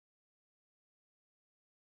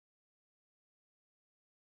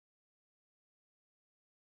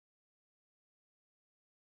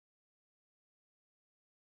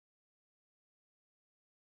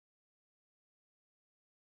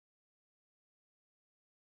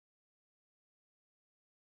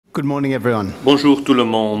Good morning, everyone. Bonjour tout le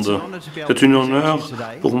monde. C'est un honneur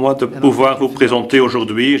pour moi de pouvoir vous présenter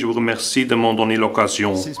aujourd'hui. Je vous remercie de m'en donner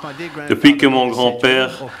l'occasion. Depuis que mon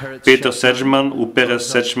grand-père, Peter Szechtman ou Perez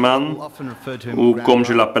Szechtman, ou comme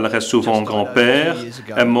je l'appellerai souvent grand-père,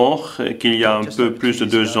 est mort qu'il y a un peu plus de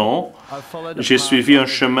 2 ans, j'ai suivi un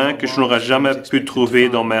chemin que je n'aurais jamais pu trouver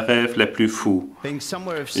dans mes rêves les plus fous.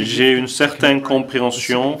 J'ai une certaine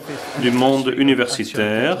compréhension du monde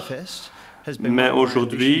universitaire, mais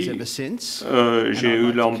aujourd'hui, j'ai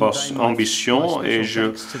eu l'ambition et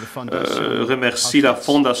je remercie la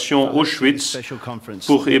Fondation Auschwitz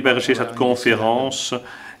pour héberger cette conférence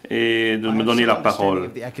et de me donner la parole.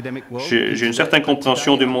 J'ai une certaine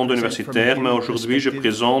compréhension du monde universitaire, mais aujourd'hui je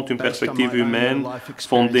présente une perspective humaine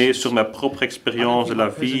fondée sur ma propre expérience de la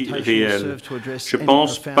vie réelle. Je ne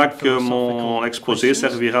pense pas que mon exposé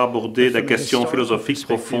servira à aborder des questions philosophiques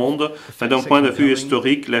profondes, mais d'un point de vue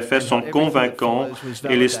historique, les faits sont convaincants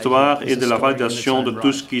et l'histoire est de la validation de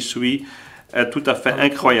tout ce qui suit est tout à fait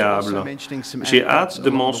incroyable. J'ai hâte de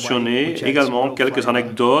mentionner également quelques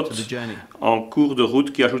anecdotes en cours de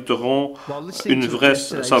route qui ajouteront une vraie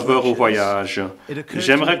saveur au voyage.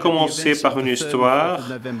 J'aimerais commencer par une histoire,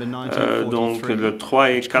 donc le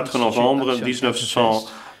 3 et 4 novembre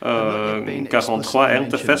 1943,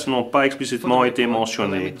 Erntefest n'ont pas explicitement été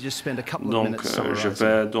mentionnés. Donc, je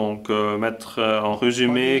vais mettre en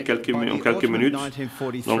résumé quelques minutes.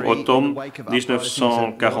 Donc, automne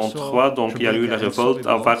 1943, donc il y a eu la révolte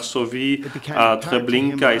à Varsovie, à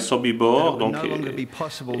Treblinka et Sobibor. Donc,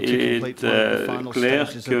 il était clair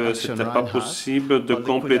que ce n'était pas possible de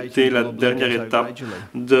compléter la dernière étape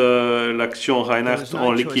de l'action Reinhardt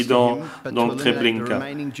en liquidant donc Treblinka.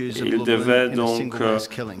 Il devait donc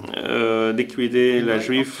liquider les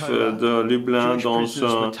Juifs de Lublin dans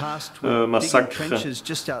un massacre.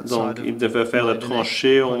 Donc, il devait faire des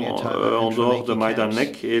tranchées en dehors de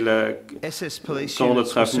Majdanek et le camp de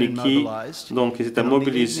Travniki. Donc, ils étaient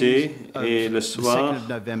mobilisés et le soir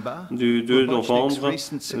du 2 novembre,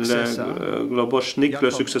 le Globochnik,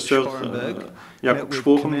 le successeur Jakub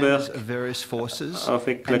Sporenberg,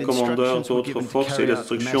 avec les commandeurs d'autres forces et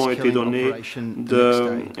l'instruction a été donnée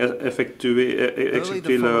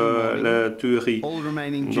d'exécuter la tuerie.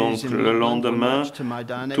 Donc, le lendemain,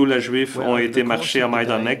 tous les Juifs ont été marchés à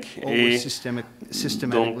Majdanek et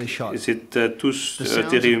donc, ils étaient tous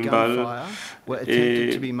tirés une balle.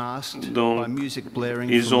 Et donc,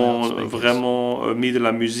 ils ont vraiment mis de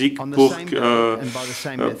la musique pour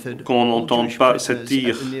qu'on n'entende pas ces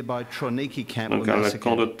tirs. Donc, à le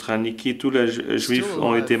camp de Traniki, tous les Juifs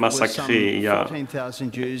ont été massacrés. Il y a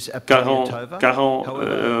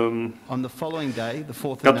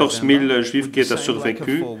 14 000 Juifs qui étaient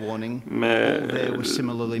survécus, mais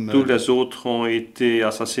tous les autres ont été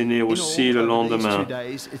assassinés aussi le lendemain.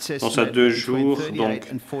 Dans ces 2 jours, donc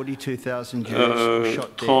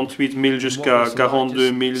 38 000 jusqu'à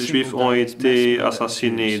 42 000 Juifs ont été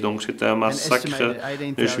assassinés. Donc, c'était un massacre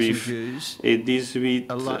de Juifs. Et 18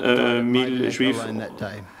 000 Juifs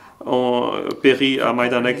ont péri à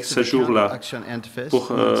Majdanek ce jour-là.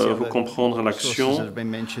 Pour vous comprendre l'action,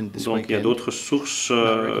 donc il y a d'autres sources.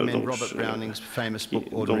 Donc,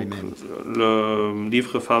 le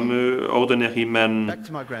livre fameux Ordinary Men.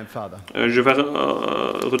 Je vais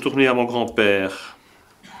retourner à mon grand-père.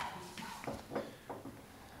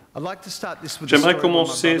 J'aimerais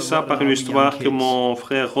commencer ça par une histoire que mon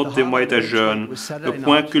frère Rod et moi étaient jeunes. Le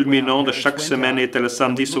point culminant de chaque semaine était le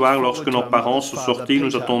samedi soir lorsque nos parents sont sortis.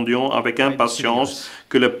 Nous attendions avec impatience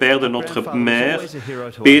que le père de notre mère,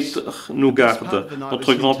 Peter, nous garde.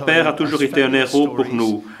 Notre grand-père a toujours été un héros pour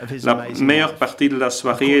nous. La meilleure partie de la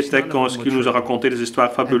soirée était quand il nous a raconté des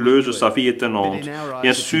histoires fabuleuses de sa vie étonnante.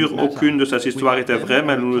 Bien sûr, aucune de ces histoires était vraie,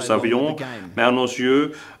 mais nous le savions. Mais à nos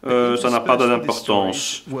yeux, ça n'a pas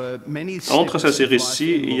d'importance. Entre ces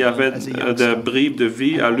récits, il y avait des bribes de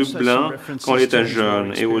vie à Lublin quand il était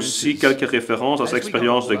jeune et aussi quelques références à ses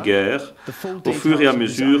expériences de guerre. Au fur et à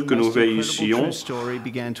mesure que nous vieillissions,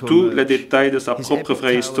 tous les détails de sa propre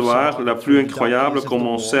vraie histoire, la plus incroyable,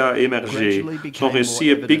 commençaient à émerger. Son récit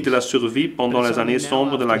épique de la survie pendant les années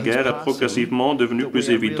sombres de la guerre est progressivement devenu plus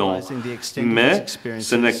évident. Mais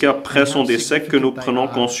ce n'est qu'après son décès que nous prenons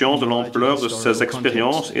conscience de l'ampleur de ces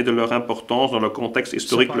expériences et de leur importance dans le contexte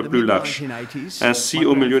historique le plus large. Ainsi,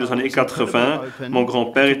 au milieu des années 80, mon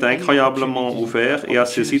grand-père était incroyablement ouvert et a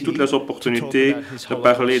saisi toutes les opportunités de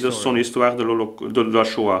parler de son histoire de la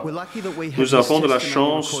Shoah. Nous avons de la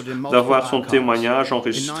chance d'avoir son témoignage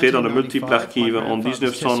enregistré dans de multiples archives. En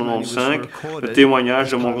 1995, le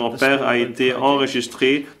témoignage de mon grand-père a été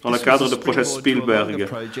enregistré dans le cadre du projet Spielberg.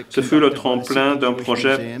 Ce fut le tremplin d'un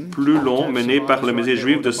projet plus long mené par le musée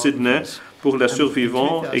juif de Sydney pour les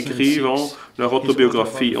survivants écrivant leur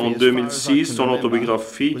autobiographie. En 2006, son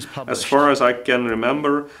autobiographie, As Far As I Can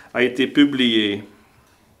Remember, a été publiée.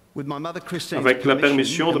 Avec la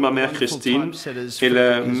permission de ma mère Christine et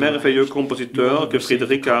le merveilleux compositeur que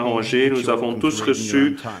Frédéric a arrangé, nous avons tous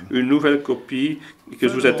reçu une nouvelle copie que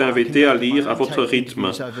je vous êtes invités à lire à votre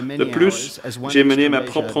rythme. De plus, j'ai mené ma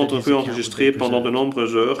propre entrevue enregistrée pendant de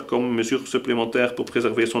nombreuses heures comme mesure supplémentaire pour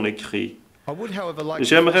préserver son écrit.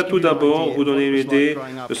 J'aimerais tout d'abord vous donner une idée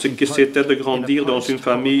de ce que c'était de grandir dans une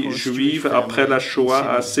famille juive après la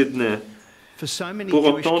Shoah à Sydney. Pour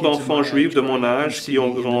autant d'enfants juifs de mon âge qui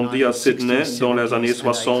ont grandi à Sydney dans les années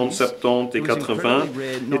 60, 70 et 80,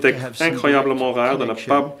 il était incroyablement rare de ne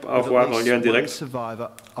pas avoir un lien direct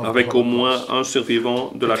avec au moins un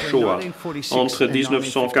survivant de la Shoah. Entre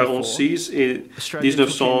 1946 et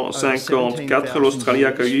 1954, l'Australie a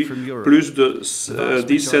accueilli plus de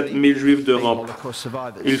 17 000 Juifs d'Europe.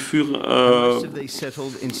 Ils furent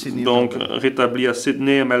donc rétablis à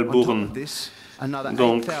Sydney et Melbourne.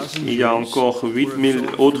 Donc, il y a encore 8 000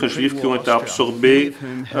 autres Juifs qui ont été absorbés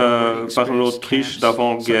par l'Autriche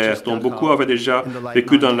d'avant-guerre, dont beaucoup avaient déjà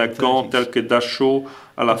vécu dans les camps tels que Dachau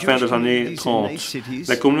à la fin des années 30.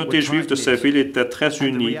 La communauté juive de ces villes était très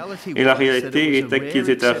unie, et la réalité était qu'ils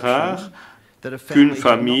étaient rares qu'une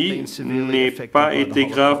famille n'ait pas été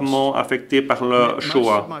gravement affectée par le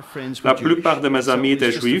Shoah. La plupart de mes amis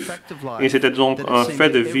étaient juifs, et c'était donc un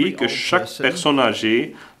fait de vie que chaque personne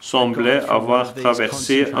âgée semblait avoir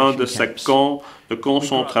traversé un de ces camps de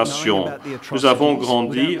concentration. Nous avons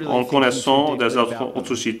grandi en connaissant des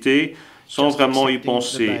atrocités sans vraiment y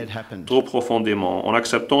penser trop profondément, en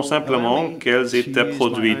acceptant simplement qu'elles étaient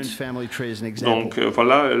produites. Donc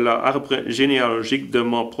voilà l'arbre généalogique de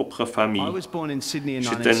ma propre famille.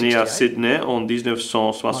 J'étais né à Sydney en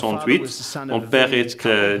 1968. Mon père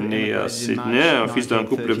était né à Sydney, un fils d'un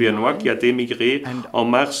couple viennois qui a émigré en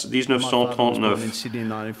mars 1939.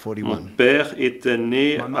 Mon père était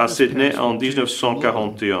né à Sydney en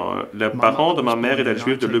 1941. Les parents de ma mère étaient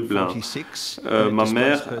juifs de Lublin. Ma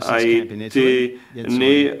mère a été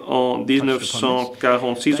né en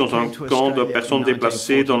 1946 dans un camp de personnes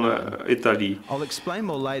déplacées dans l'Italie.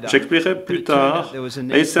 J'expliquerai plus tard,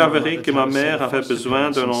 mais il s'est avéré que ma mère avait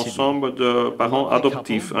besoin d'un ensemble de parents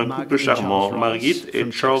adoptifs, un couple charmant, Margit et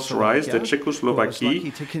Charles Rice de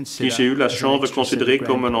Tchécoslovaquie, qui j'ai eu la chance de considérer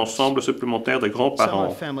comme un ensemble supplémentaire de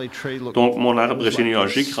grands-parents. Donc mon arbre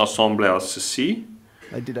généalogique ressemblait à ceci.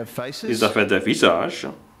 Ils avaient des visages.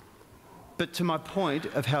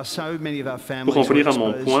 Pour en venir à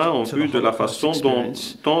mon point, en vue de la façon dont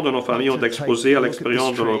tant de nos familles ont exposé à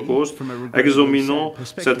l'expérience de l'Holocauste, examinons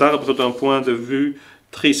cet arbre d'un point de vue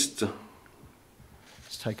triste.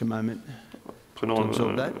 Prenons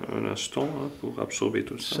un instant pour absorber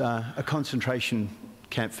tout ça.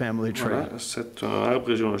 Voilà, c'est un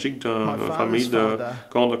arbre généalogique d'une famille de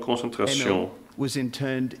camps de concentration.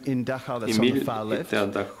 Émile était à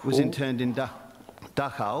Dachau.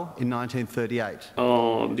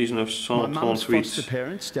 En 1938,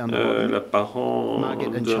 les parents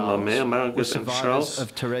de ma mère, Margaret et Charles,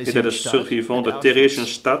 étaient des survivants de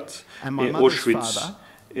Theresienstadt et Auschwitz.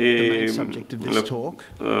 Et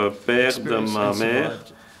le père de ma mère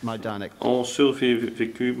ont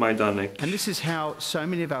survécu Majdanek. Donc,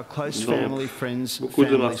 beaucoup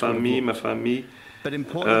de ma famille,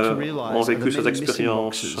 ont vécu cette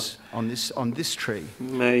expérience.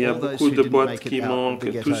 Mais il y a beaucoup de boîtes qui manquent,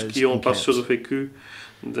 tous qui n'ont pas survécu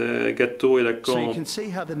des ghettos et des camps.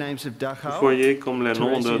 Vous voyez comme les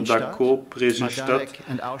noms de Dachau, Theresienstadt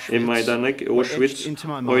et Majdanek et Auschwitz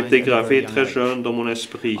ont été gravés très jeunes dans mon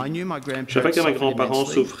esprit. Je savais que mes grands-parents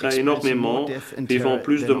souffraient énormément, vivant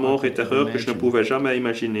plus de morts et terreurs que je ne pouvais jamais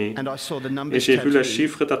imaginer. Et j'ai vu les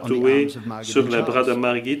chiffres tatoués sur les bras de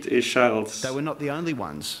Margit et Charles.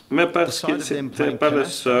 Mais parce qu'ils n'étaient pas les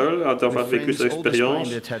seuls à avoir vécu cette expérience,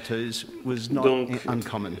 donc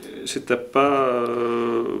c'était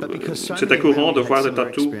courant de voir des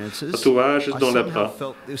tatouages dans les bras.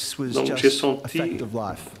 Donc j'ai senti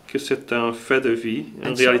que c'était un fait de vie,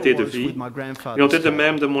 une réalité de vie. Il en était de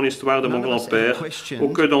même de mon histoire de mon grand-père.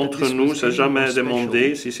 Aucun d'entre nous ne s'est jamais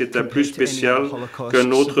demandé si c'était plus spécial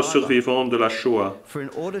qu'un autre survivant de la Shoah.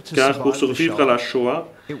 Car pour survivre à la Shoah,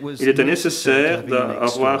 il était nécessaire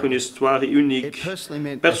d'avoir une histoire unique.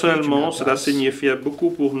 Personnellement, cela signifiait beaucoup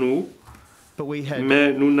pour nous,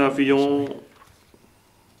 mais nous n'avions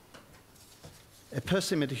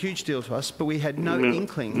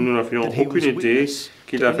aucune idée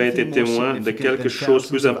qu'il avait été témoin de quelque chose de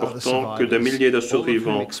plus important que des milliers de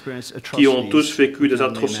survivants qui ont tous vécu des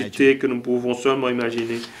atrocités que nous pouvons seulement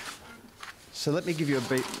imaginer.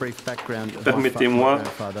 Permettez-moi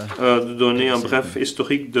de donner un bref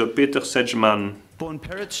historique de Perez Szechtman.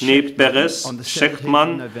 Né Perez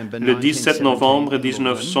Szechtman le 17 novembre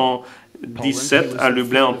 1917 à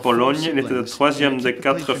Lublin en Pologne, il était le troisième des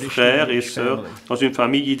 4 frères et sœurs dans une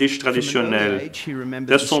famille yiddish traditionnelle.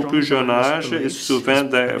 Dès son plus jeune âge, il se souvint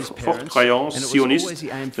des fortes croyances sionistes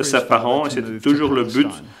de ses parents et c'était toujours le but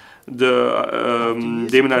de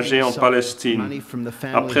déménager en Palestine.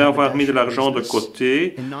 Après avoir mis de l'argent de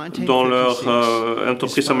côté dans leur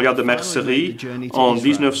entreprise familiale de mercerie, en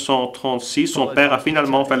 1936, son père a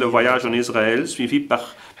finalement fait le voyage en Israël, suivi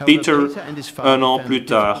par Peter un an plus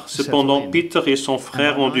tard. Cependant, Peter et son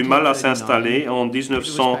frère ont du mal à s'installer. En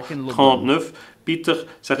 1939, Peter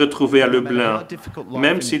s'est retrouvé à Lublin.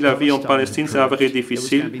 Même si la vie en Palestine s'est avérée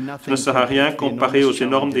difficile, ce ne sera rien comparé aux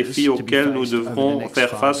énormes défis auxquels nous devrons faire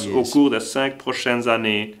face au cours des 5 prochaines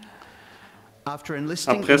années.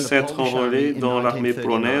 Après s'être enrôlé dans l'armée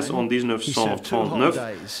polonaise en 1939,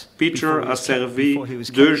 Peter a servi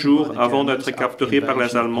 2 jours avant d'être capturé par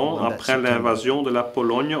les Allemands après l'invasion de la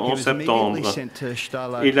Pologne en septembre.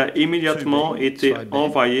 Il a immédiatement été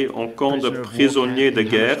envoyé en camp de prisonniers de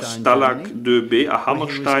guerre, Stalag 2B, à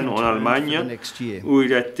Hammerstein en Allemagne, où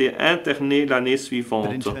il a été interné l'année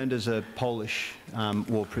suivante.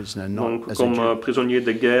 Donc, comme prisonnier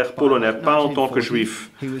de guerre polonais, pas en tant que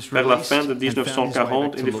juif. Vers la fin de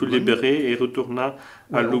 1940, il fut libéré et retourna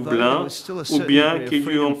à Lublin, ou bien qu'il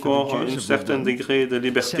y eut encore un certain degré de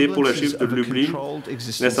liberté pour les juifs de Lublin,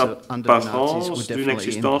 les apparences d'une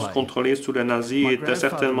existence contrôlée sous les nazis étaient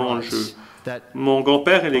certainement en jeu. Mon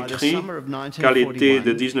grand-père, il écrit qu'à l'été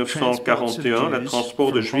de 1941, les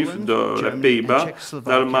transports de Juifs des Pays-Bas,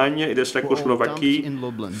 d'Allemagne et de Tchécoslovaquie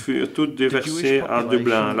furent tous déversés à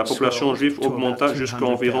Dublin. La population juive augmenta jusqu'à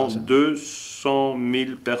environ 200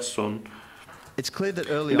 000 personnes.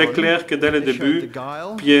 Il est clair que dès le début,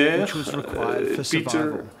 Peter,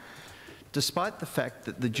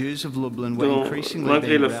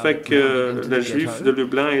 malgré le fait que les Juifs de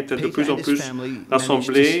Lublin étaient de plus en plus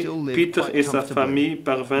rassemblés, Peter et sa famille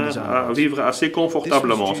parvinrent à vivre assez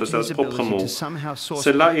confortablement, c'est ses propres mots.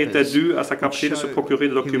 Cela était dû à sa capacité de se procurer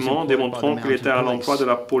des documents démontrant qu'il était à l'emploi de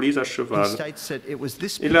la police à cheval.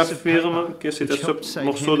 Il affirme que c'était ce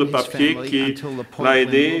morceau de papier qui l'a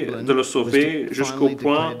aidé de le sauver jusqu'au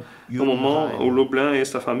point au moment où Lublin et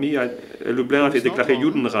sa famille, Lublin a été déclaré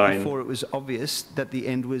Judenrein.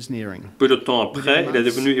 Peu de temps après, il est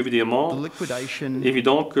devenu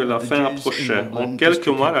évident que la fin approchait. En quelques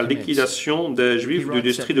mois, la liquidation des Juifs du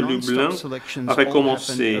district de Lublin avait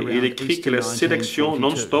commencé. Il écrit que les sélections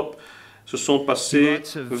non-stop se sont passées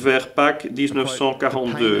vers Pâques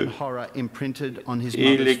 1942.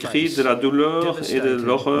 Il écrit de la douleur et de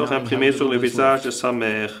l'horreur imprimées sur le visage de sa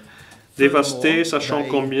mère. Dévasté, sachant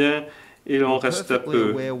combien il en restait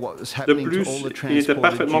peu. De plus, il était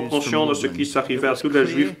parfaitement conscient de ce qui s'arrivait à tous les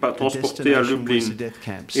Juifs transportés à Lublin.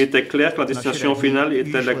 Il était clair que la destination finale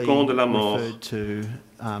était le camp de la mort.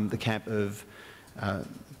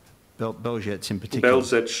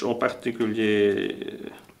 Belzec en particulier.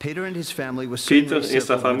 Peter et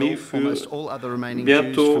sa famille furent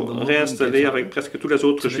bientôt réinstallés avec presque tous les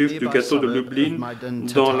autres Juifs du ghetto de Lublin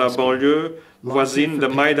dans la banlieue voisine de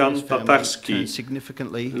Maidan Tatarski.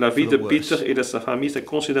 La vie de Peter et de sa famille s'est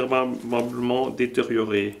considérablement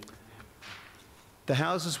détériorée.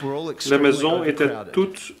 Les maisons étaient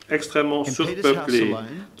toutes extrêmement surpeuplées.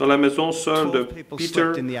 Dans la maison seule de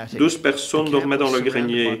Peter, 12 personnes dormaient dans le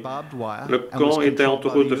grenier. Le camp était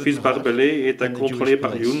entouré de fils barbelés et était contrôlé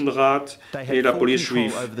par Judenrat et la police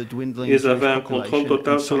juive. Ils avaient un contrôle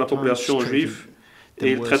total sur la population juive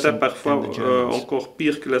et ils traitaient parfois encore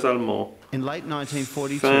pire que les Allemands.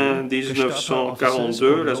 Fin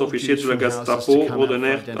 1942, les officiers de la Gestapo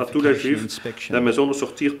ordonnèrent à tous les Juifs de la maison de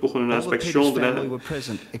sortir pour une inspection.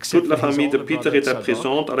 Toute la famille de Peter était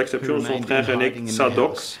présente, à l'exception de son frère aîné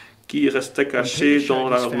Sadok, qui restait caché dans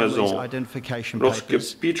leur maison. Lorsque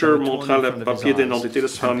Peter montra le papier d'identité de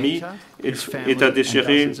sa famille, il était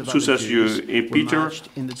déchiré sous ses yeux. Et Peter,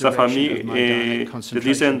 sa famille et des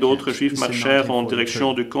dizaines d'autres Juifs marchèrent en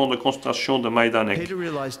direction du camp de concentration de Majdanek.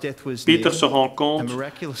 Peter se rend compte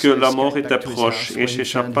que la mort était proche et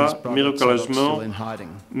s'échappa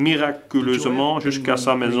miraculeusement jusqu'à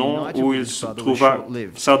sa maison où il se trouva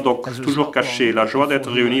Sadok, toujours caché. La joie d'être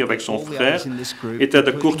réuni avec son frère était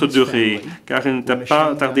de courte durée, car il n'était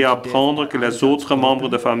pas tardé à apprendre que les autres membres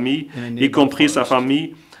de famille, y compris sa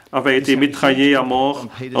famille, avaient été mitraillés à mort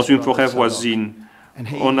dans une forêt voisine.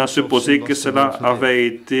 On a supposé que cela avait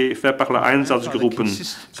été fait par la Einsatzgruppen.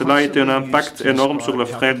 Cela a été un impact énorme sur le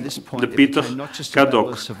frère de Peter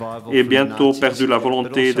Kadok et bientôt perdu la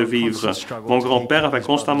volonté de vivre. Mon grand-père avait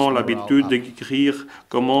constamment l'habitude d'écrire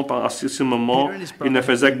comment, à ce moment, il ne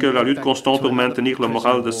faisait que la lutte constante pour maintenir le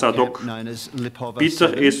moral de Sadok. Peter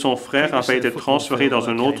et son frère avaient été transférés dans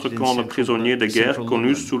un autre camp de prisonniers de guerre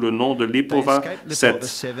connu sous le nom de Lipova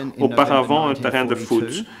 7, auparavant un terrain de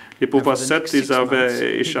foot. Lipova 7 les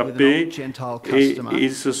avait échappés et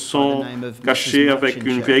ils se sont cachés avec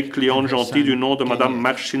une vieille cliente gentille du nom de Madame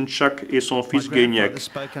Marchinchak et son fils Gueniec.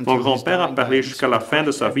 Mon grand-père a parlé jusqu'à la fin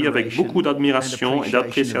de sa vie avec beaucoup d'admiration et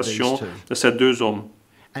d'appréciation de ces deux hommes.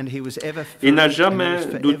 Il n'a jamais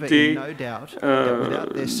douté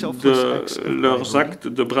de leurs actes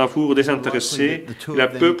de bravoure désintéressés. Il est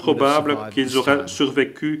peu probable qu'ils auraient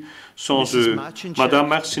survécu sans eux. Madame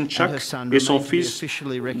Marcinchak et son fils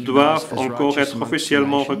doivent encore être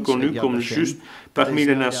officiellement reconnus comme justes parmi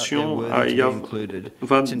les nations à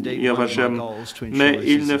Yavagem, mais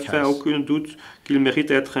il ne fait aucun doute qu'ils méritent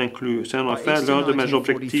d'être inclus. C'est en effet l'un de mes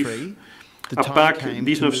objectifs. À Pâques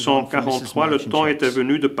 1943, le temps était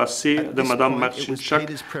venu de passer de Mme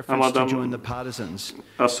Marcinchak à Mme...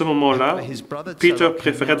 À ce moment-là, Peter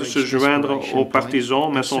préférait de se joindre aux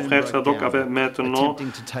partisans, mais son frère Sadok avait maintenant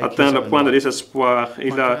atteint le point de désespoir.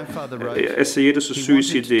 Il a essayé de se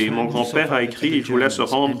suicider. Mon grand-père a écrit qu'il voulait se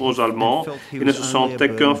rendre aux Allemands. Il ne se sentait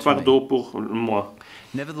qu'un fardeau pour moi.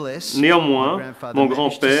 Néanmoins, mon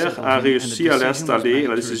grand-père a réussi à l'installer et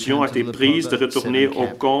la décision a été prise de retourner au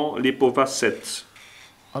camp Lipova 7.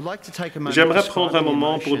 J'aimerais prendre un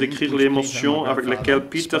moment pour décrire l'émotion avec laquelle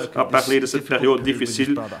Peter a parlé de cette période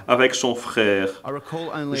difficile avec son frère.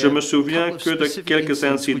 Je me souviens que de quelques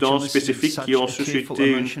incidents spécifiques qui ont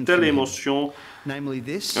suscité une telle émotion,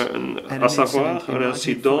 à savoir un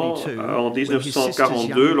incident en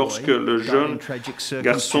 1942 lorsque le jeune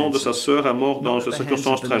garçon de sa sœur est mort dans une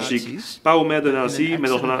circonstance tragique. Pas aux mains de nazis, mais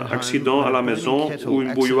dans un accident à la maison où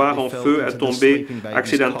une bouilloire en feu est tombée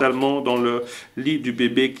accidentellement dans le lit du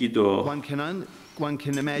bébé qui dort.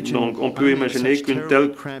 Donc, on peut imaginer qu'une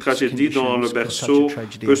telle tragédie dans le berceau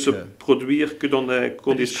peut se produire que dans des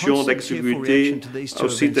conditions d'exiguïté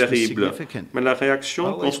aussi terribles. Mais la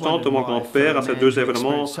réaction constante de mon grand-père à ces deux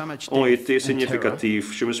événements ont été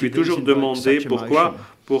significatifs. Je me suis toujours demandé pourquoi,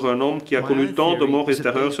 pour un homme qui a connu tant de morts et de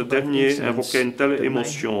terreurs, ce dernier invoquait une telle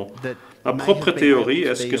émotion. Ma propre théorie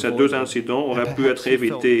est que ces deux incidents auraient pu être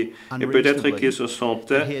évités et peut-être qu'il se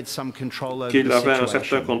sentait qu'il avait un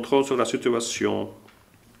certain contrôle sur la situation.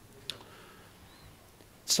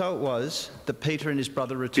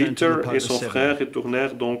 Peter et son frère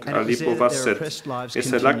retournèrent donc à Lipova 7, et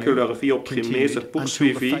c'est là que leur vie opprimée se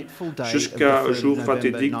poursuivit jusqu'au jour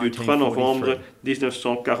fatidique du 3 novembre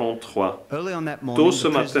 1943. Tôt ce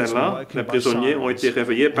matin-là, les prisonniers ont été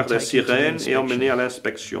réveillés par des sirènes et emmenés à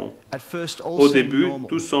l'inspection. Au début,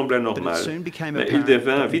 tout semblait normal, mais il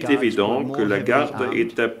devint vite évident que la garde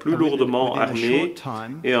était plus lourdement armée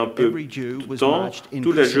et en peu de temps,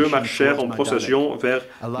 tous les Juifs marchèrent en procession vers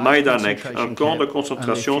Majdanek, un camp de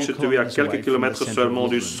concentration situé à quelques kilomètres seulement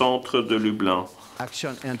du centre de Lublin.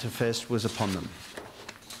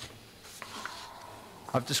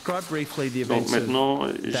 Donc maintenant,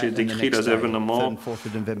 j'ai décrit les événements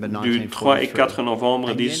du 3 et 4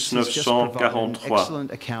 novembre 1943.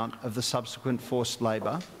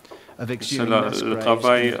 C'est le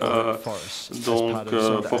travail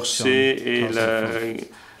forcé et la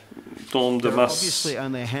tombe de masse.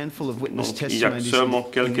 Donc, il y a seulement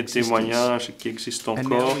quelques témoignages qui existent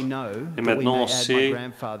encore. Et maintenant, on sait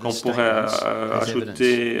qu'on pourrait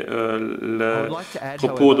ajouter le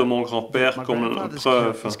propos de mon grand-père comme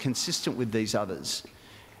preuve.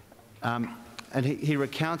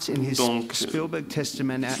 Donc,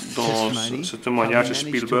 dans ce témoignage de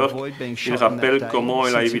Spielberg, il rappelle comment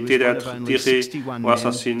il a évité d'être tiré ou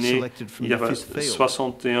assassiné. Il y avait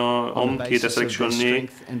 61 hommes qui étaient sélectionnés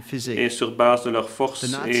et sur base de leur force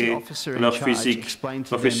et leur physique.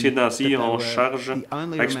 L'officier nazi en charge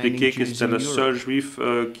a expliqué que c'était le seul juif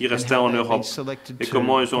qui restait en Europe et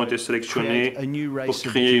comment ils ont été sélectionnés pour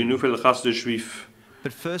créer une nouvelle race de juifs. Mais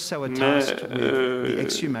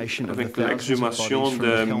avec l'exhumation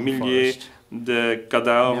de milliers de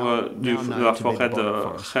cadavres de la forêt de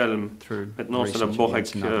Helm. Maintenant, c'est la forêt.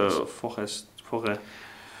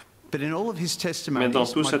 Mais dans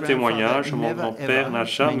tous ces témoignages, mon grand-père n'a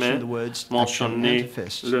jamais mentionné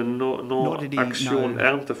le nom action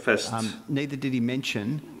Erntefest. Il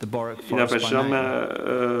n'avait jamais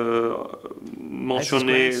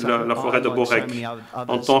mentionné la forêt de Borek.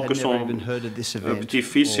 En tant que son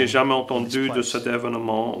petit-fils, je n'ai jamais entendu de cet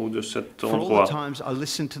événement ou de cet endroit.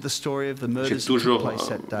 J'ai toujours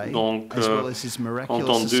donc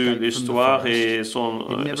entendu l'histoire et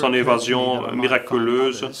son évasion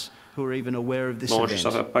miraculeuse. Bon, je ne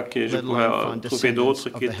savais pas que je pourrais trouver d'autres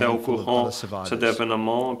qui étaient au courant de cet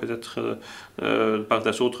événement, peut-être par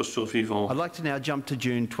des autres survivants.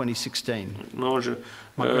 Non,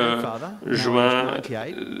 juin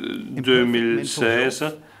 2016,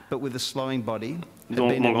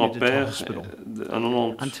 donc mon grand-père,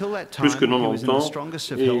 plus que 90 ans,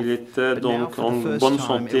 et il était donc en bonne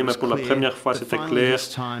santé, mais pour la première fois, c'était clair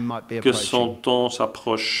que son temps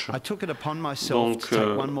s'approche. Donc,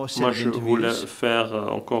 moi, je voulais faire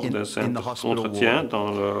encore des entretiens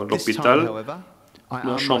dans l'hôpital,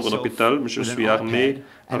 dans la chambre d'hôpital, mais je suis armé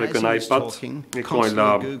avec un iPad, et quand il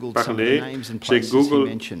a parlé,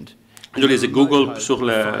 je les ai Google sur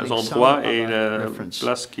les endroits et les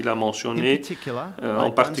places qu'il a mentionnées.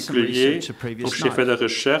 En particulier, donc j'ai fait des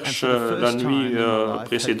recherches la nuit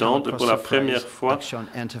précédente. Pour la première fois,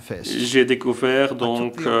 j'ai découvert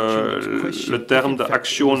donc le terme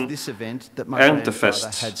d'action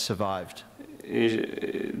Erntefest.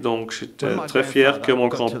 Et donc, j'étais très fier que mon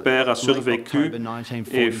grand-père a survécu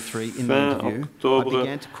et fin octobre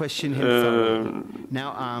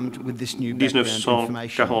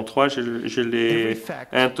 1943, je l'ai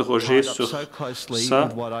interrogé sur ça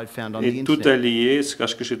et tout est lié à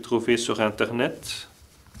ce que j'ai trouvé sur Internet.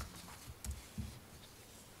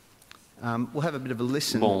 Bon,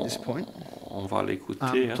 on va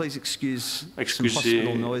l'écouter. Excusez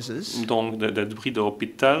donc des bruits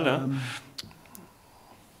d'hôpital.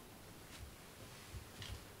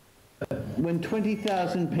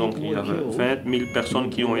 Donc, il y avait 20 000 personnes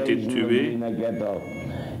qui ont été tuées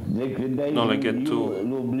dans le ghetto.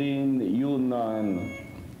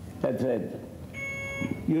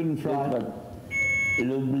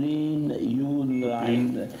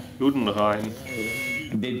 Judenrein.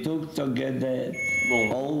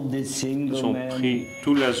 Bon, ils ont pris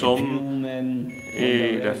tous les hommes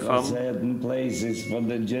et les femmes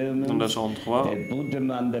dans des endroits.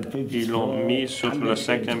 Ils l'ont mis sur le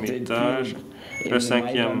 5e étage, le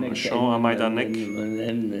 5e champ à Majdanek,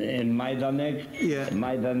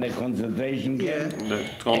 le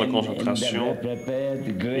camp de concentration.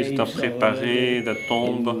 Ils ont préparé des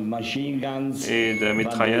tombes et des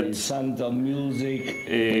mitraillettes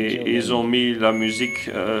et ils ont mis la musique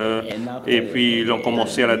et puis ils ont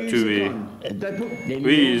commencé à la tuer.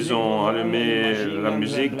 Oui, ils ont allumé la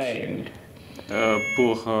musique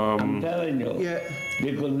pour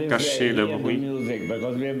cacher le bruit.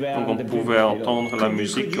 Donc on pouvait entendre la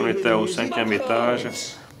musique, on était au 5e étage.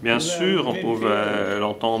 Bien sûr, on pouvait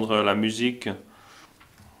entendre la musique.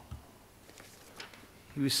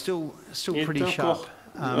 Il était encore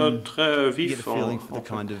très vif.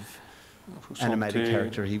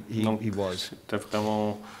 Donc c'était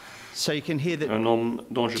vraiment un homme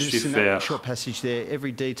dont je suis fier.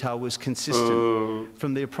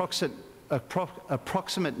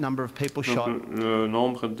 Le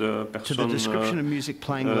nombre de personnes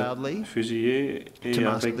fusillées et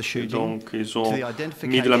avec, donc ils ont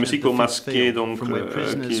mis de la musique pour masquer donc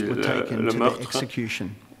le meurtre.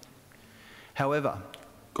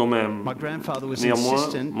 Quand même, néanmoins,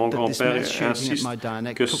 mon grand-père insiste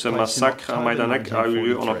que ce massacre à Majdanek a eu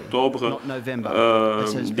lieu en octobre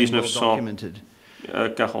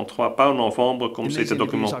 1943, pas en novembre comme c'était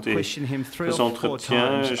documenté. Les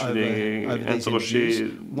entretiens, je l'ai interrogé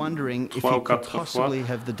 3 ou 4 fois,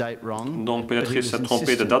 donc peut-être il s'est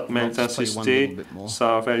trompé de date, mais il a insisté,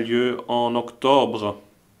 ça avait lieu en octobre.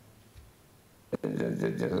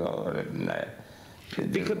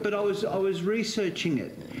 But I was researching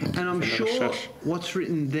it, and I'm sure what's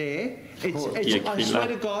written there. I swear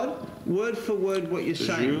to God, word for word what you're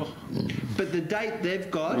saying. But the date they've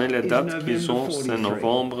got mais les dates qu'ils ont, c'est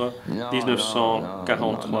novembre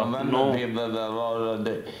 1943. Non,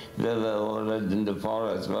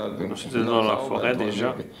 c'était dans la forêt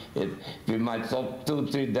déjà.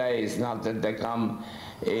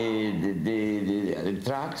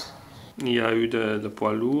 Il y a eu des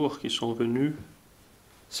poids lourds qui sont venus.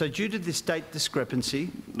 Donc,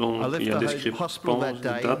 il y a des discrepances de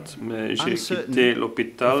date, mais j'ai quitté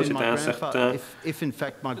l'hôpital, c'était incertain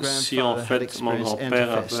si en fait mon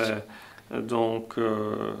grand-père avait Donc,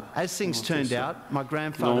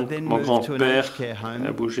 mon grand-père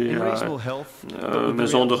a bougé à une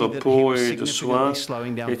maison de repos et de soins,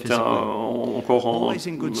 était encore en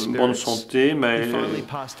bonne santé, mais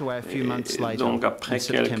donc après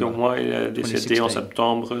quelques mois, il est décédé en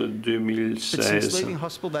septembre 2016.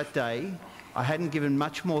 Donc,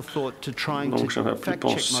 je n'avais plus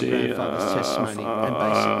pensé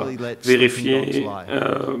à vérifier.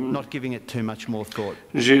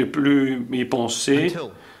 J'ai plus y pensé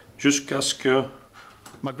jusqu'à ce que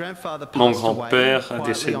mon grand-père a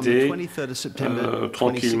décédé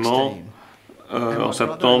tranquillement en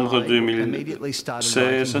septembre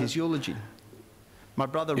 2016.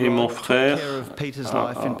 Et mon frère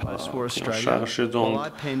a chargé donc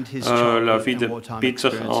la vie de Peter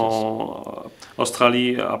en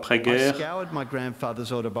Australie après-guerre.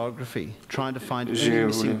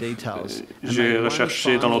 J'ai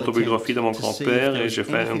recherché dans l'autobiographie de mon grand-père et j'ai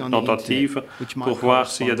fait une tentative pour voir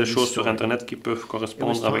s'il y a des choses sur Internet qui peuvent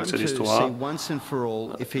correspondre avec cette histoire.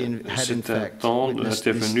 C'était temps,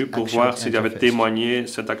 était venu pour voir s'il avait témoigné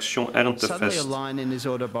cette action Erntefest.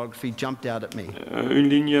 Une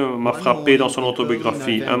ligne m'a frappé dans son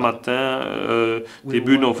autobiographie. Un matin,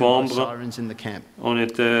 début novembre, on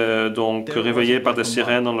était donc réveillé par des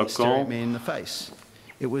sirènes dans le camp.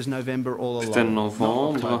 C'était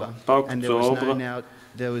novembre, pas octobre.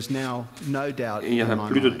 Il n'y avait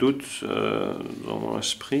plus de doute dans mon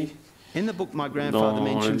esprit. Dans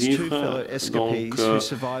le livre, donc,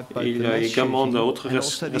 il y a également d'autres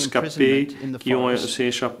rescapés qui ont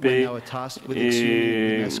échappé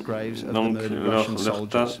et donc leur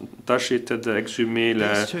tâche était d'exhumer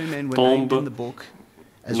les tombes.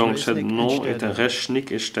 Donc, ce nom était Récit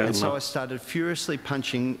et Stern. Donc,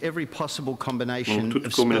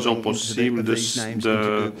 toute combinaison possible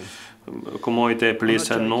de comment était appelé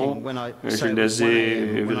ce nom, je les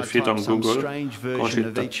ai vérifiés dans Google. Quand j'ai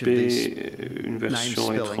tapé une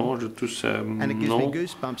version étrange de tous ces noms,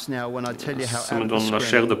 ça me donne la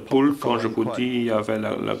chair de poule quand je vous dis il y avait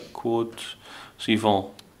la quote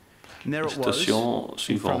suivante, la citation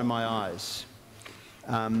suivante.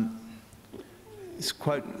 This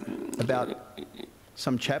quote about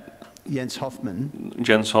some chap, Jens Hoffman.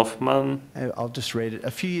 I'll just read it.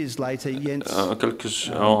 A few years later,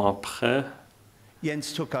 quelques ans après,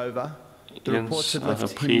 Jens took over. Jens a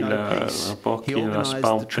repris le rapport qu'il a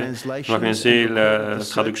organisé la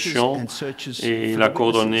traduction et il a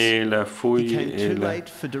coordonné la fouille et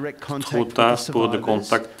trop tard pour de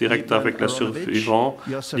contact direct avec les survivants.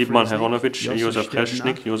 Liebman Heronovich, Josef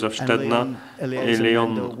Resnick, Josef Sedgman et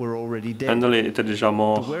Leon Handel étaient déjà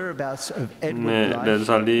morts. Mais les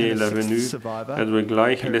allées et la venue, Edward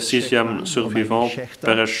Gleich, le sixième survivant,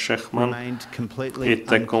 Perez Szechtman,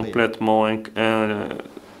 étaient complètement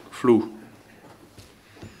flous.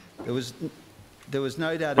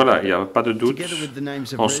 Voilà, il n'y a pas de doute.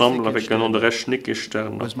 Ensemble avec le nom de Resnick et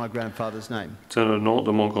Stern. C'est le nom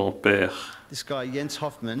de mon grand-père.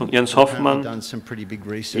 Donc, Jens Hoffman,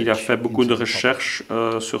 il a fait beaucoup de recherches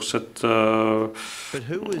sur ce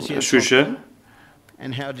sujet.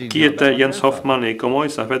 Qui était Jens Hoffman et comment il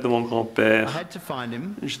savait de mon grand-père?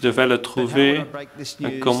 Je devais le trouver.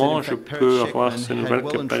 Comment je peux avoir ces nouvelles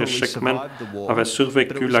que Perez Szechtman avait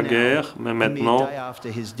survécu la guerre, mais maintenant,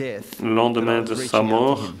 le lendemain de sa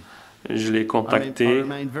mort, je l'ai contacté.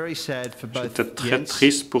 J'étais très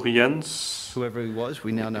triste pour Jens,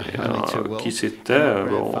 qui c'était,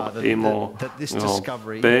 et mon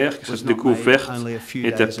grand-père, que cette découverte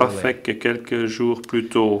n'était pas faite que quelques jours plus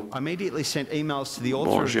tôt.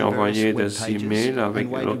 Bon, j'ai envoyé des emails avec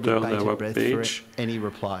l'auteur de la webpage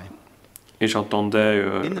et j'entendais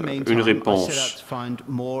une réponse.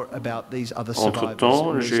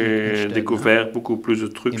 Entre-temps, j'ai découvert beaucoup plus de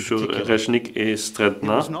trucs sur Resnick et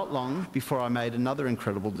Stredna. Donc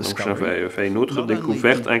j'avais fait une autre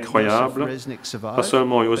découverte incroyable. Pas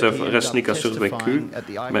seulement Josef Resnick a survécu,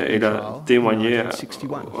 mais il a témoigné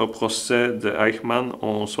au procès de Eichmann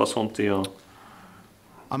en 1961.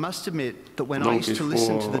 Donc il faut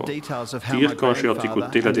dire, quand j'ai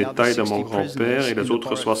écouté les détails de mon grand-père et les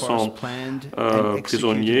autres 60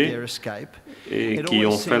 prisonniers et qui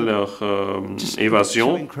ont fait leur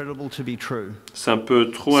évasion, c'est un peu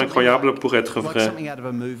trop incroyable pour être vrai.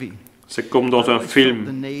 C'est comme dans un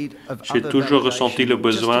film. J'ai toujours ressenti le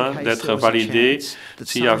besoin d'être validé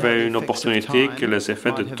s'il y avait une opportunité que les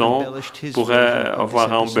effets de temps pourraient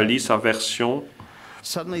avoir embelli sa version.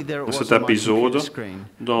 Dans cet épisode,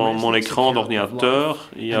 dans mon écran d'ordinateur,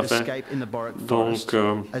 il y avait donc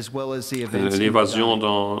l'évasion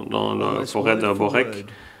dans la forêt de Borek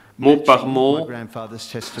mot par mot,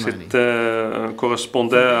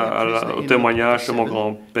 correspondait au témoignage de mon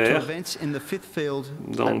grand-père,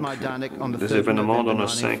 donc des événements dans le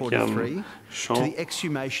 5e champ,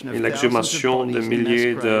 et l'exhumation de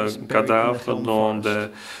milliers de cadavres dans des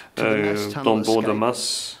tombeaux de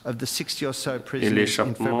masse, et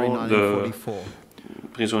l'échappement de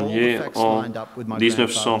prisonniers en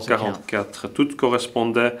 1944. Tout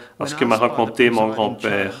correspondait à ce que m'a raconté mon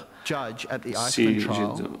grand-père.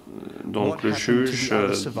 Donc le juge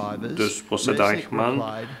de ce procès d'Eichmann,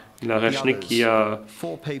 la Récit qui a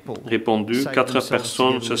répondu, 4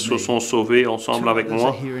 personnes se sont sauvées ensemble avec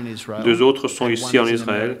moi, 2 autres sont ici en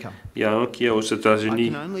Israël, il y a un qui est aux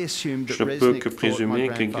États-Unis. Je ne peux que présumer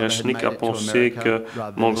que Resnick a pensé que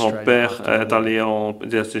mon grand-père est allé aux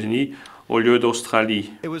États-Unis au lieu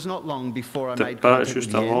d'Australie. C'était pas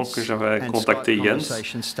juste avant que j'avais contacté Jens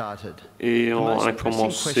et on a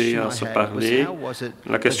commencé à se parler.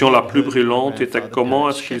 La question la plus brûlante était comment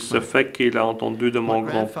est-ce qu'il se fait qu'il a entendu de mon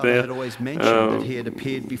grand-père,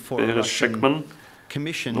 Perez Szechtman.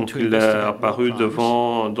 Donc, il est apparu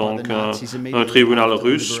devant un tribunal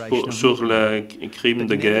russe sur le crime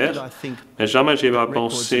de guerre. Mais jamais je n'ai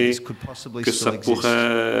pensé que ça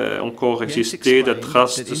pourrait encore exister des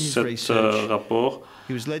traces de ce rapport.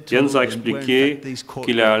 Jens a expliqué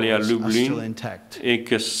qu'il est allé à Lublin et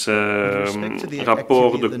que ces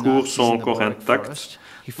rapports de cours sont encore intacts.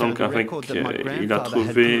 Donc, il a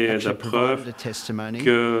trouvé des preuves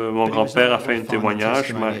que mon grand-père a fait un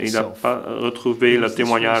témoignage, mais il n'a pas retrouvé le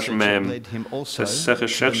témoignage même. C'est ces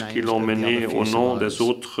recherches qui l'ont mené au nom des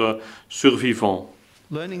autres survivants.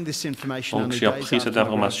 Donc, j'ai appris cette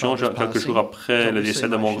information quelques jours après le décès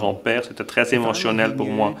de mon grand-père. C'était très émotionnel pour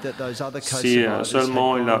moi. Si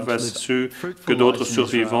seulement il avait su que d'autres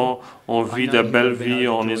survivants ont vécu de belles vies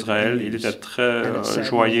en Israël, il était très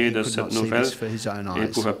joyeux de cette nouvelle et il ne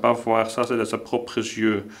pouvait pas voir ça de ses propres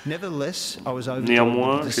yeux.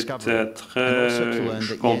 Néanmoins, j'étais très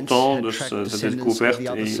content de cette découverte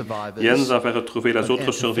et Jens avait retrouvé les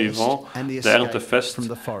autres survivants d'Erntefest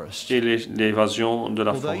et l'évasion de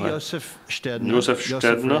la forêt. Josef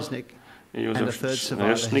Stedner et Josef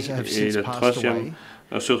Resnick et le 3e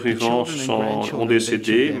survivant ont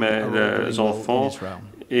décédé, mais les enfants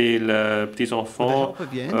et les petits-enfants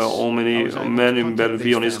mènent une belle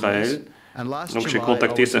vie en Israël. Donc j'ai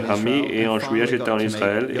contacté sa famille et en juillet j'étais en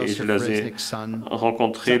Israël et je les ai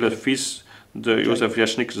rencontrés, le fils de Josef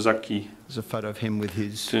Resnick, Zaki.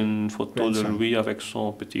 C'est une photo de lui avec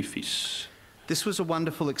son petit-fils.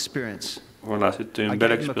 Voilà, c'était une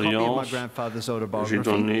belle expérience. J'ai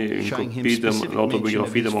donné une copie de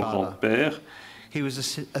l'autobiographie de mon grand-père. Il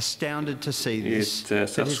était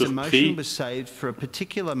très surpris.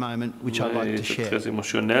 Il était très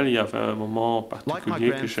émotionnel. Il y avait un moment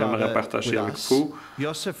particulier que j'aimerais partager avec vous.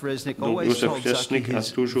 Donc, Josef Resnick a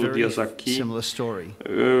toujours dit à Zaki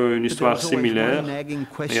une histoire similaire.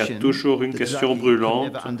 Il y a toujours une question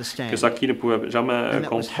brûlante que Zaki ne pouvait jamais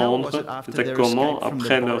comprendre. C'était comment,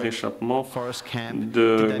 après leur échappement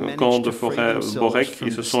de camp de forêt Borek,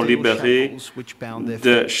 ils se sont libérés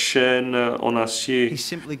de chaînes en acier.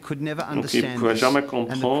 Donc, il ne pouvait jamais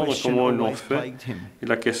comprendre comment ils l'ont fait. Et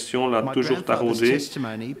la question l'a toujours taraudé.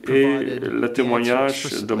 Et le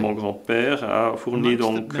témoignage de mon grand-père a fourni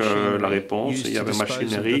donc la réponse. Il y avait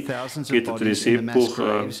machinerie qui était utilisée pour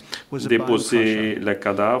déposer les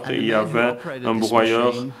cadavres. Il y avait un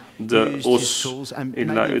broyeur d'os. Il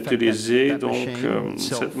a utilisé donc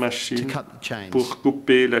cette machine pour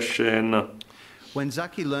couper la chaîne.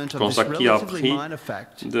 Quand Zaki a appris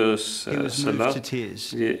de cela,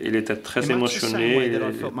 il était très émotionné, il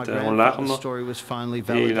était en larmes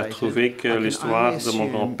et il a trouvé que l'histoire de mon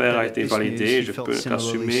grand-père a été validée. Je peux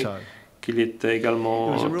assumer qu'il était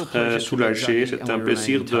également très soulagé. C'était un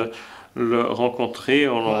plaisir de le rencontrer,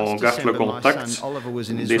 on garde le contact.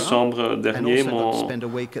 Décembre dernier, mon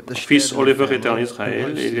fils Oliver était en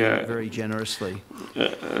Israël. Il a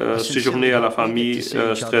séjourné à la famille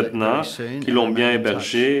Sedgman, qui l'ont bien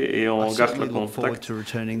hébergé et on garde le contact.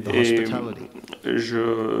 Et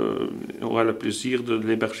j'aurai le plaisir de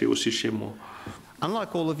l'héberger aussi chez moi.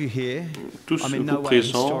 Tous vous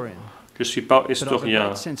présents, je ne suis pas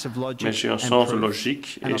historien, mais j'ai un sens de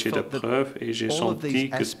logique et j'ai des preuves et j'ai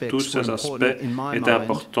senti que tous ces aspects étaient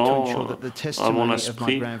importants à mon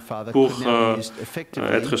esprit pour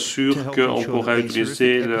être sûr qu'on pourrait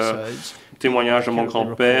utiliser le témoignage de mon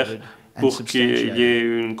grand-père pour qu'il y ait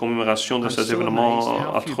une commémoration de ces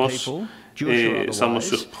événements atroces. Et ça me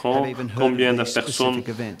surprend combien de personnes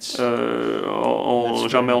n'ont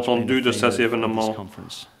jamais entendu de ces événements.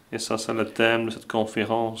 Et ça, c'est le thème de cette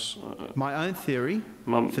conférence.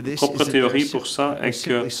 Ma propre théorie pour ça est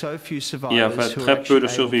qu'il y avait très peu de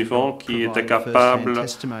survivants qui étaient capables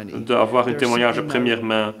d'avoir un témoignage de première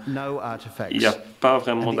main. Il n'y a pas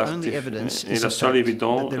vraiment d'artefacts. Et la seule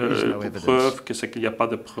preuve, c'est qu'il n'y a pas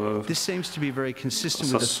de preuve.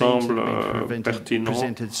 Ça semble pertinent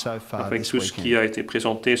avec tout ce qui a été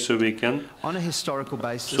présenté ce week-end.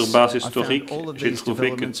 Sur base historique, j'ai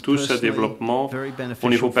trouvé que tous ces développements, au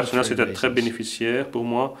niveau personnel, c'était très bénéficiaire pour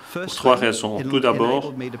moi, pour trois raisons. Tout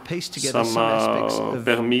d'abord, ça m'a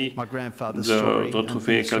permis de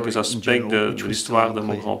retrouver quelques aspects de l'histoire de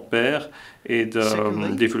mon grand-père et de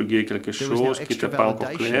divulguer quelque chose qui n'était pas encore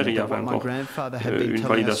clair. Il y avait encore une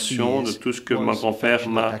validation de tout ce que mon grand-père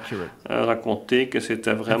m'a raconté, que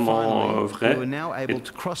c'était vraiment vrai.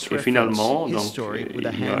 Et finalement, donc, il y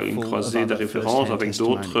a une croisée de références avec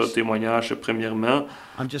d'autres témoignages de première main.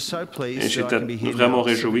 Et j'étais vraiment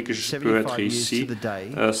réjoui que je peux être ici,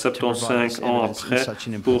 75 ans après,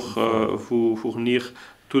 pour vous fournir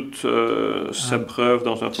toutes ces preuves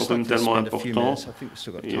dans un forum tellement important.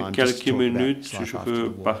 Il y a quelques minutes, je veux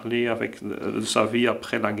parler de sa vie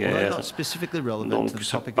après la guerre. Donc,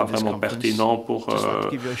 ce n'est pas vraiment pertinent pour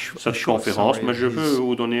cette conférence, mais je veux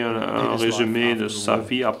vous donner un résumé de sa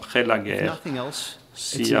vie après la guerre.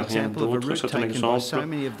 S'il n'y a rien d'autre, c'est un exemple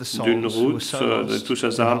d'une route de tous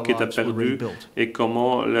ces arbres qui étaient perdus et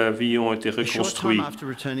comment la vie a été reconstruite.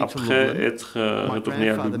 Après être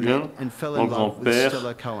retourné à Lublin, mon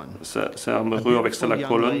grand-père s'est amoureux avec Stella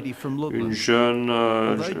Cohen, une jeune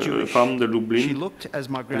femme de Lublin.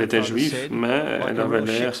 Elle était juive, mais elle avait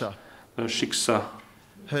l'air d'un chic-ça.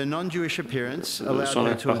 Son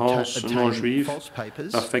apparence non juive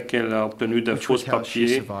a fait qu'elle a obtenu de faux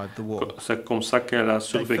papiers. C'est comme ça qu'elle a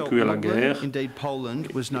survécu à la guerre.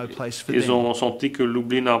 Ils ont senti que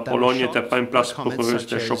Lublin en Pologne n'était pas une place pour eux. Ils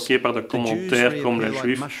étaient choqués par des commentaires comme les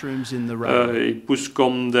Juifs. Ils poussent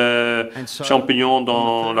comme des champignons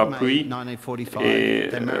dans la pluie. Et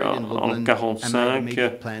en 1945,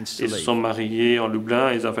 ils se sont mariés en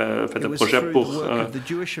Lublin. Ils avaient fait des projets pour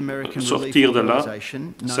sortir de là.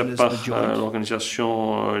 C'est par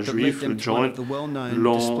l'organisation juive, le Joint,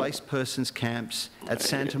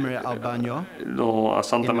 à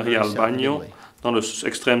Santa Maria al Bagno, dans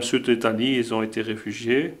l'extrême sud de l'Italie, ils ont été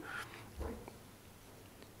réfugiés.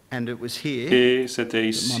 Et c'était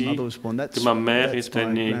ici que ma mère était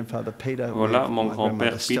née. Voilà mon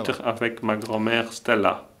grand-père Peter avec ma grand-mère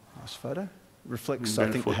Stella. Belle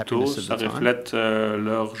photo, ça reflète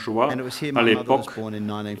leur joie à l'époque.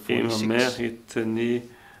 Et ma mère était née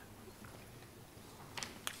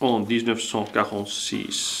en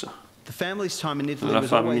 1946. La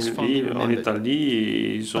famille en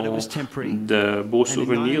Italie, ils ont de beaux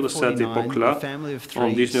souvenirs de cette époque-là. En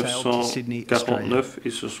 1949,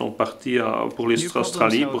 ils se sont partis pour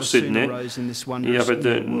l'Australie, pour Sydney. Il y avait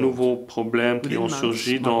de nouveaux problèmes qui ont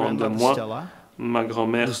surgi dans 2 mois. Ma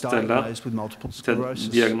grand-mère Stella était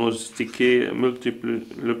diagnostiquée multiple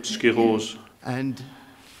sclérose.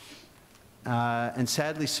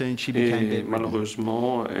 Et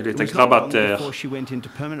malheureusement, elle était grabataire.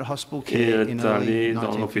 Et elle est allée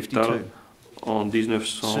dans l'hôpital en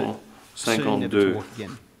 1952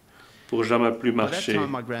 pour jamais plus marcher. Mon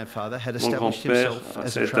grand-père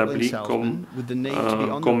s'est établi comme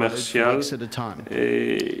commercial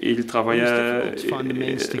et il travaillait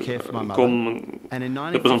comme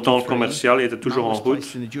représentant commercial et était toujours en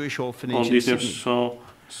route. En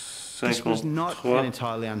 1953,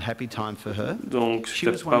 donc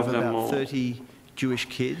c'était pas vraiment... Il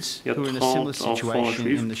y a 30 enfants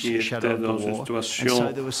juifs qui étaient dans une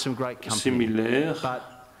situation similaire,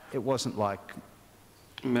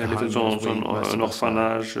 mais elle était dans un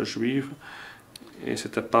orphanage juif et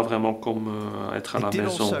c'était pas vraiment comme être à la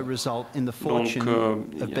maison. Donc il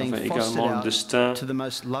y avait également le destin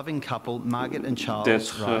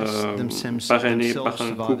d'être parrainé par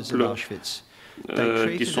un couple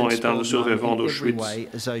qui sont étant de survivants d'Auschwitz.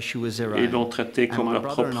 Ils l'ont traité comme leur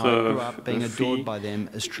propre fille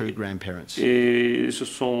et ils se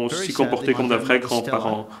sont aussi comportés comme de vrais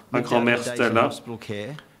grands-parents. Ma grand-mère Stella,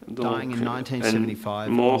 donc, elle est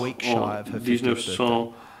morte en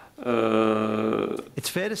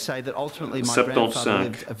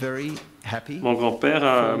 1975. Mon grand-père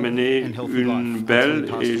a mené une belle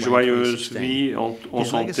et joyeuse vie en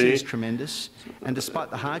santé.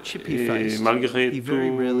 Et malgré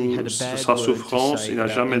tout sa souffrance, il n'a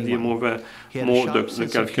jamais dit un mauvais mot de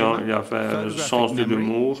quelqu'un. Il avait le sens de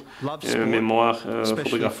l'humour, mémoire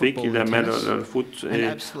photographique. Il aimait le foot et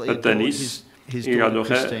le tennis. Il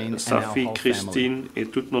adorait sa fille Christine et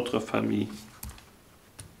toute notre famille.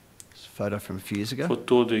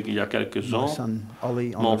 photo d'il y a quelques ans.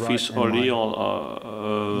 Mon fils Ollie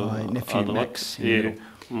à droite et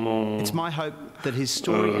mon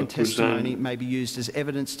cousin,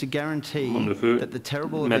 mon neveu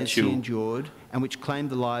Matthew.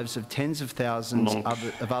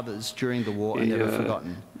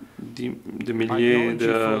 Des milliers de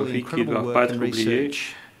vies qui ne doivent pas être oubliées.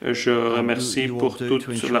 Je remercie pour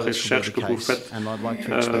toute la recherche que vous faites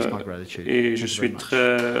et je suis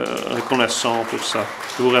très reconnaissant pour ça.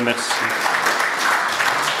 Je vous remercie.